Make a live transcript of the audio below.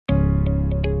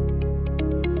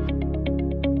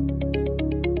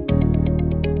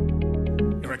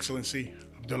Excellency,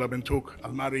 Abdulla bin Touq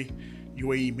Al Marri,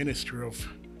 UAE Minister of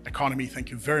Economy.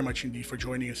 Thank you very much indeed for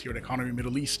joining us here at Economy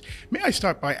Middle East. May I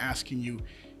start by asking you,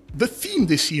 the theme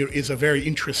this year is a very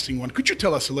interesting one. Could you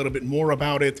tell us a little bit more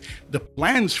about it, the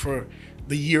plans for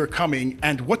the year coming,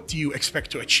 and what do you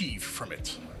expect to achieve from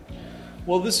it?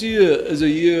 Well, this year is a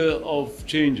year of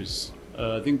changes.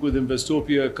 I think with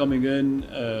Investopia coming in,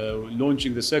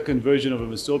 launching the second version of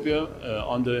Investopia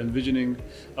under envisioning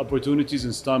opportunities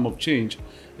in time of change,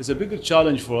 it's a bigger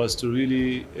challenge for us to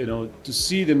really, to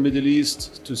see the Middle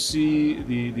East, to see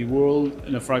the world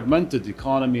in a fragmented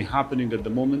economy happening at the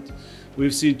moment.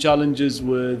 We've seen challenges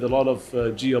with a lot of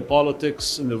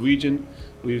geopolitics in the region.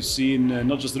 We've seen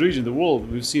not just the region, the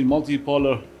world. We've seen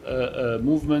multipolar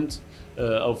movement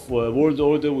of world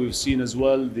order. We've seen as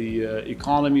well the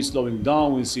economy slowing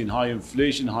down. We've seen high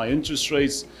inflation, high interest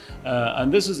rates.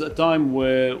 And this is a time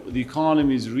where the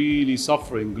economy is really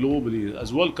suffering globally.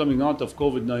 As well, coming out of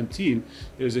COVID-19,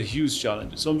 there's a huge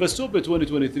challenge. So Investopia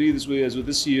 2023, this way as with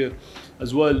this year,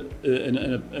 as well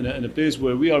in a place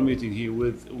where we are meeting here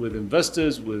with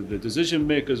investors, with the decision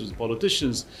makers, with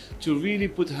politicians, to really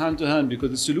put hand to hand,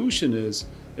 because the solution is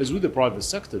with the private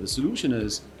sector. The solution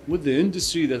is with the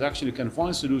industry that actually can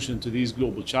find solution to these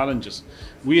global challenges.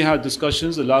 We had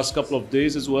discussions the last couple of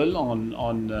days as well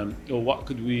on what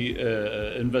could we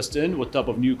invest in, what type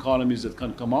of new economies that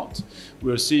can come out.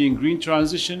 We're seeing green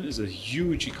transition is a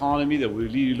huge economy that we're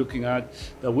really looking at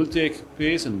that will take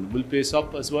pace and will pace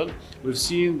up as well. We've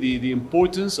seen the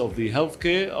importance of the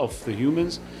healthcare of the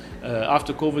humans.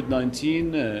 After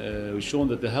COVID-19, we've shown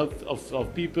that the health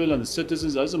of people and the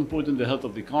citizens is important, the health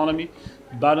of the economy.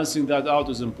 Balancing that out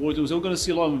is important. So we're going to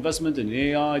see a lot of investment in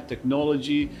AI,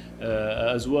 technology,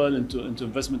 as well into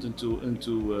investment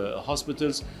into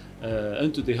hospitals,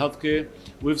 into the healthcare.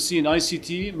 We've seen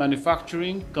ICT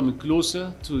manufacturing coming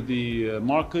closer to the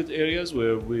market areas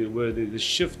where the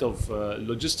shift of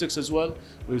logistics as well.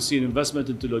 We've seen investment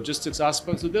into logistics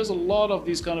aspects. So there's a lot of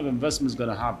these kind of investments going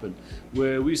to happen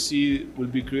where we see we'll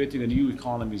be creating a new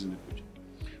economies in the future.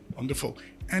 Wonderful.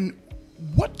 And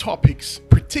what topics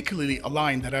particularly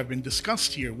align that have been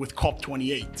discussed here with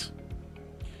COP28?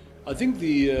 I think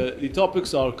the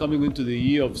topics are coming into the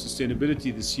year of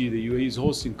sustainability this year. The UAE is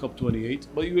hosting COP28,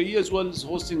 but UAE as well is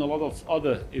hosting a lot of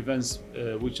other events,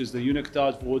 which is the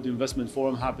UNCTAD World Investment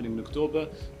Forum happening in October.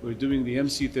 We're doing the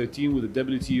MC13 with the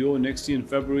WTO next year in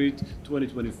February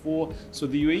 2024. So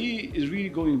the UAE is really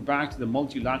going back to the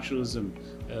multilateralism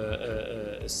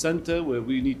center where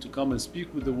we need to come and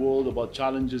speak with the world about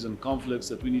challenges and conflicts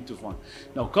that we need to find.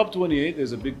 Now, COP28,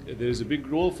 there's a big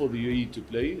role for the UAE to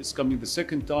play. It's coming the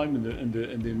second time in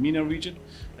the MENA region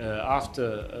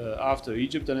after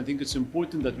Egypt, and I think it's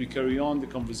important that we carry on the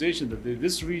conversation that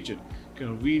this region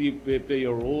can really play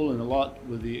a role in a lot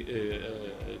with the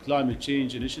climate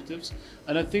change initiatives.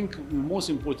 And I think the most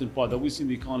important part that we see in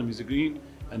the economy is the green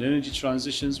and energy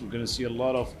transitions. We're going to see a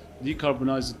lot of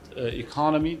decarbonized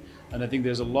economy, and I think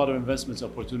there's a lot of investments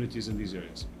opportunities in these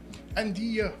areas. And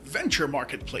the venture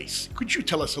marketplace, could you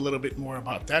tell us a little bit more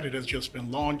about that? It has just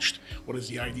been launched. What is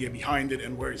the idea behind it,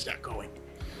 and where is that going?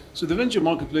 So the venture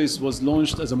marketplace was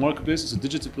launched as a marketplace. It's a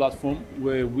digital platform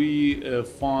where we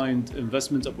find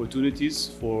investment opportunities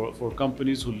for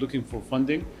companies who are looking for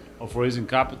funding or for raising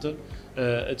capital.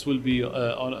 It will be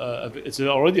it's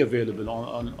already available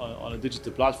on a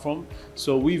digital platform.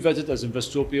 So we vet it as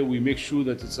Investopia. We make sure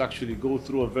that it's actually go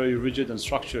through a very rigid and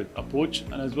structured approach,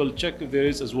 and as well check if there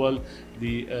is as well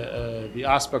the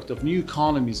aspect of new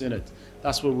economies in it.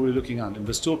 That's what we're looking at.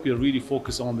 Investopia really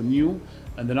focus on the new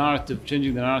and the narrative,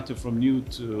 changing the narrative from new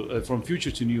to from future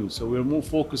to new. So we're more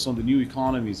focused on the new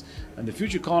economies, and the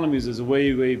future economies is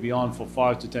way beyond for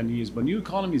 5 to 10 years. But new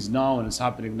economies now, and it's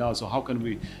happening now. So how can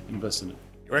we invest in it?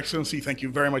 Your Excellency, thank you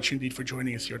very much indeed for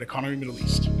joining us here at Economy Middle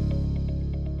East.